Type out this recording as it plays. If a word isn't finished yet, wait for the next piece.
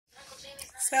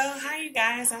So, hi you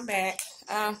guys, I'm back.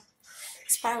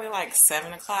 It's probably like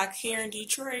 7 o'clock here in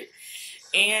Detroit,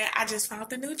 and I just found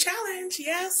the new challenge.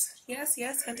 Yes,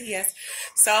 honey, yes.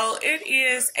 So, it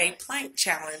is a plank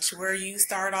challenge where you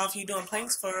start off, you doing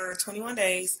planks for 21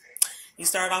 days. You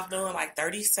start off doing like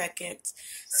 30 seconds.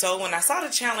 So, when I saw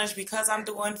the challenge, because I'm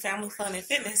doing family fun and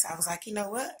fitness, I was like, you know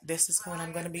what? This is what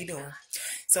I'm going to be doing.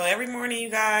 So, every morning,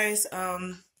 you guys,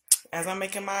 as I'm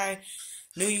making my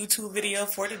new YouTube video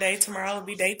for today, tomorrow will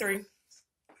be day 3.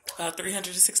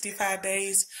 365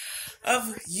 days of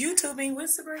YouTubing with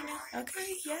Sabrina.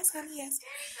 Okay, yes, honey, yes.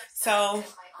 So,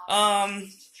 I'm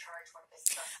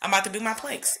about to do my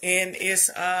planks, and it's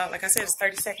like I said, it's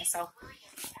 30 seconds, so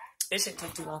it shouldn't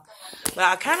take too long. But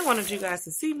I kind of wanted you guys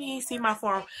to see me, see my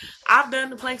form. I've done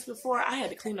the planks before. I had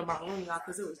to clean up my room, y'all,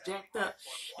 because it was jacked up,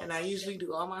 and I usually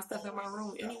do all my stuff in my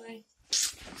room anyway.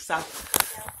 So,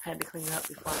 I had to clean up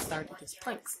before I started this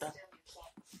plank stuff.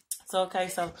 So, okay,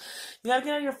 so you gotta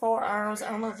get on your forearms.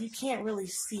 I don't know if you can't really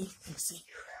see. Let me see.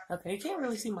 Okay, you can't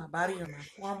really see my body or my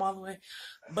forearm all the way,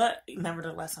 but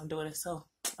nevertheless, I'm doing it. So,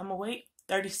 I'm gonna wait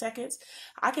 30 seconds.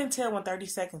 I can tell when 30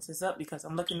 seconds is up because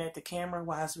I'm looking at the camera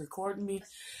while it's recording me.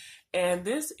 And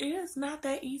this is not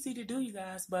that easy to do, you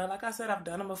guys. But like I said, I've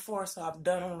done them before, so I've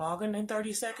done them longer than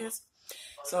 30 seconds.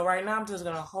 So right now, I'm just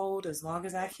gonna hold as long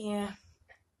as I can.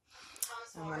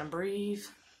 I'm gonna breathe.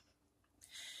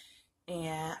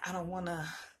 And I don't want to,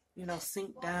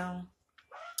 sink down.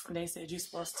 They said you're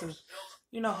supposed to,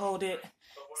 hold it.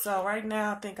 So right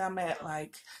now, I think I'm at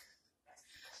like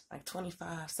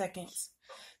 25 seconds.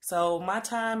 So my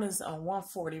time is on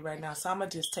 140 right now. So I'm going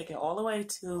to just take it all the way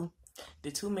to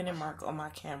the 2-minute mark on my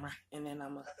camera. And then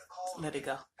I'm going to let it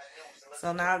go.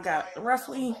 So now I've got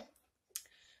roughly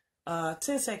 10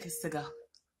 seconds to go.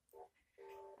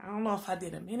 I don't know if I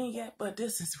did a minute yet, but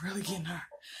this is really getting hard.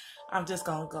 I'm just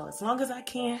going to go as long as I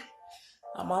can.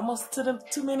 I'm almost to the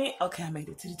 2-minute. Okay, I made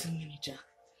it to the 2-minute, y'all.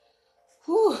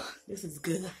 Whew, this is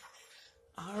good.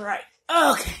 All right.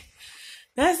 Okay.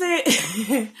 That's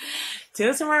it.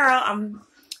 Till tomorrow.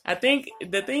 I think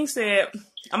the thing said,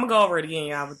 I'm going to go over it again,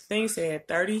 y'all. But the thing said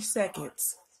 30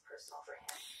 seconds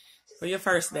for your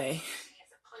first day.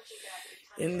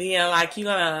 And then, you're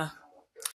going to